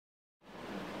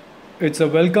It's a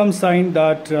welcome sign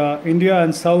that India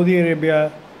and Saudi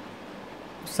Arabia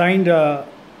signed a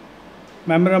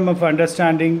memorandum of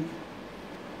understanding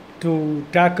to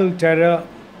tackle terror,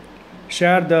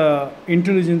 share the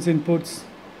intelligence inputs,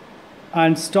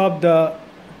 and stop the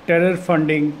terror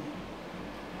funding.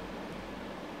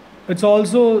 It's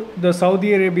also the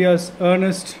Saudi Arabia's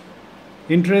earnest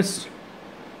interest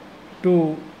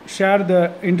to share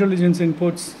the intelligence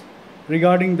inputs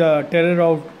regarding the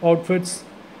terror outfits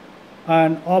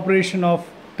and operation of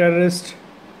terrorists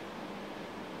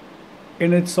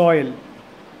in its soil.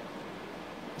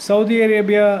 Saudi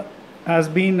Arabia has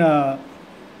been an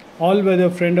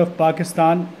all-weather friend of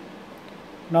Pakistan.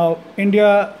 Now,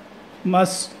 India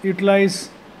must utilize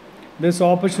this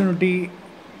opportunity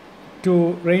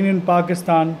to rein in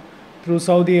Pakistan through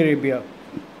Saudi Arabia.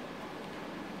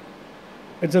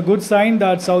 It's a good sign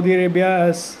that Saudi Arabia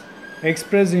has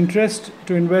expressed interest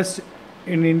to invest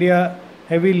in India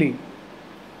heavily.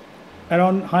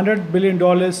 Around $100 billion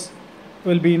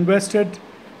will be invested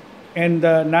in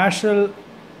the National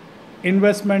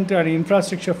Investment and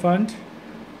Infrastructure Fund,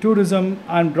 tourism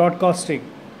and broadcasting.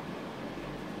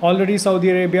 Already Saudi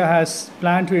Arabia has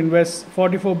planned to invest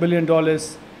 $44 billion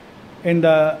in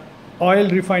the oil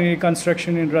refinery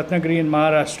construction in Ratnagiri in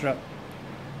Maharashtra.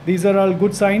 These are all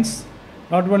good signs.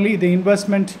 Not only the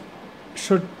investment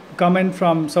should come in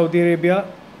from Saudi Arabia,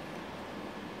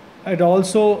 it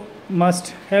also must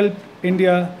help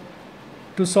India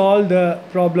to solve the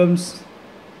problems,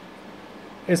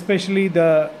 especially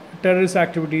the terrorist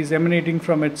activities emanating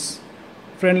from its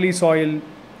friendly soil,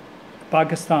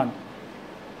 Pakistan.